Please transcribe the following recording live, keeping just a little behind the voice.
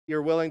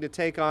you're willing to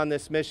take on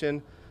this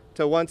mission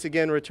to once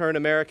again return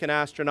American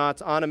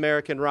astronauts on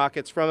American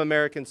rockets from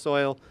American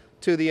soil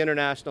to the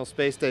International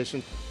Space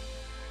Station.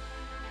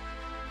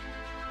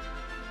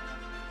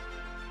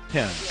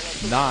 10,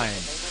 9, 8,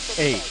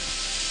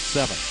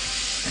 7,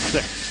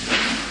 6,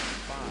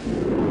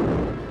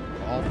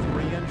 5. All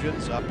three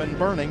engines up and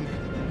burning.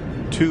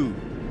 2,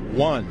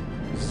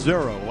 1,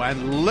 0,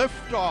 and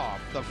liftoff.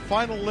 The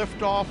final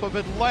liftoff of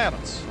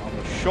Atlantis on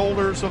the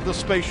shoulders of the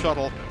space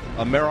shuttle.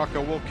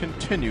 America will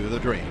continue the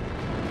dream.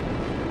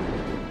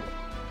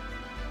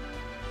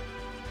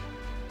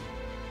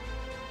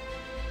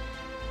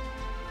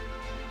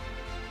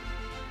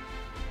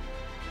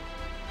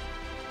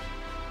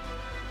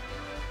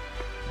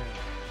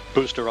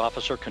 Booster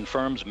officer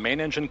confirms main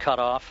engine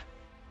cutoff.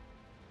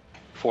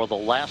 For the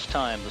last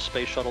time, the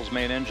space shuttle's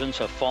main engines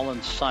have fallen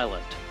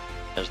silent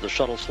as the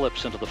shuttle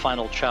slips into the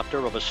final chapter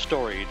of a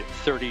storied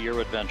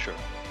 30-year adventure.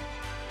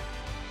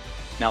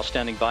 Now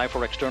standing by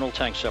for external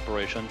tank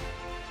separation.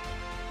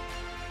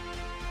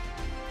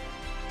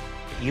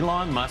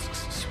 Elon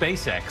Musk's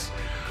SpaceX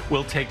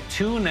will take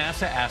 2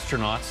 NASA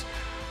astronauts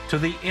to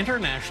the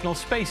International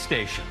Space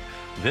Station.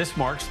 This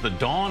marks the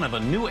dawn of a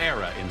new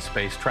era in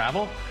space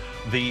travel,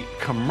 the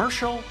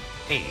commercial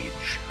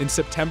age. In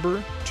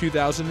September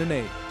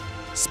 2008,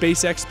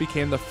 SpaceX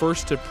became the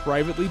first to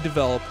privately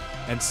develop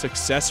and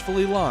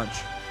successfully launch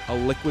a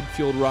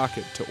liquid-fueled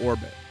rocket to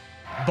orbit.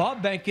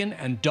 Bob Behnken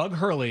and Doug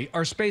Hurley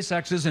are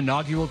SpaceX's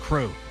inaugural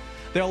crew.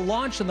 They'll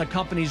launch in the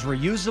company's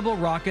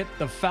reusable rocket,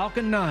 the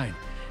Falcon 9,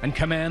 and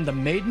command the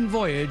maiden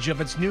voyage of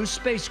its new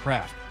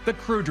spacecraft, the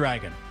Crew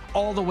Dragon,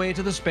 all the way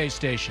to the space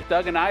station.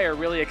 Doug and I are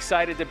really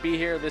excited to be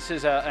here. This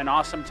is an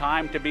awesome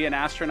time to be an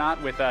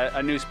astronaut with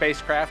a new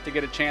spacecraft, to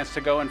get a chance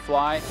to go and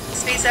fly.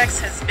 SpaceX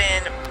has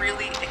been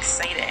really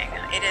exciting.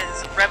 It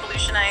has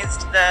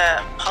revolutionized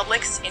the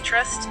public's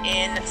interest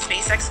in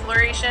space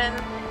exploration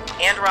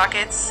and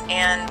rockets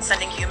and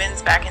sending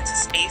humans back into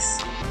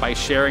space. By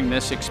sharing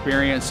this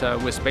experience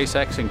with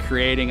SpaceX and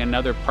creating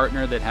another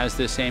partner that has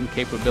the same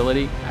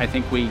capability, I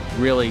think we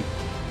really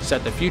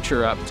set the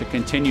future up to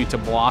continue to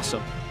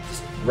blossom.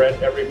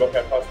 Read every book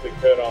I possibly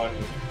could on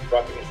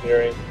rocket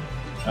engineering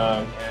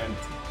and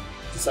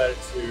decided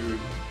to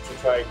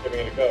try giving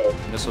it a go.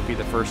 This will be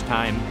the first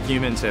time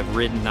humans have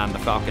ridden on the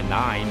Falcon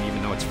 9,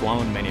 even though it's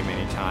flown many,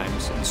 many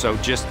times. And so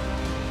just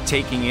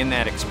taking in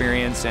that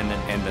experience and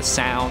the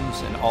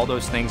sounds and all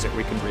those things that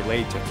we can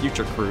relate to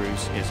future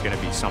crews is going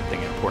to be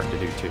something important to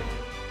do too.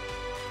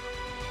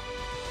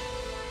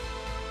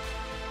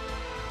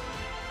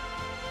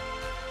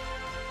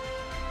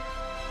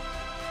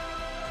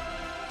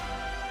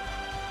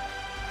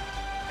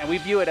 And we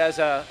view it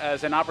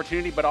as an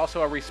opportunity, but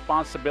also a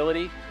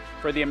responsibility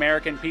for the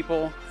American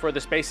people, for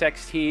the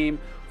SpaceX team,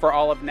 for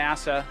all of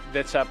NASA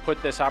that's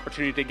put this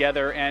opportunity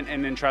together and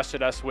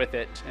entrusted us with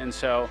it. And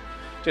so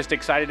just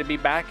excited to be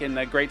back in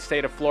the great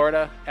state of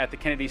Florida at the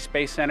Kennedy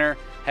Space Center,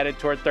 headed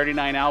toward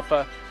 39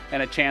 Alpha,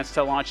 and a chance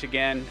to launch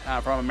again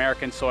from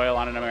American soil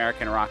on an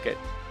American rocket.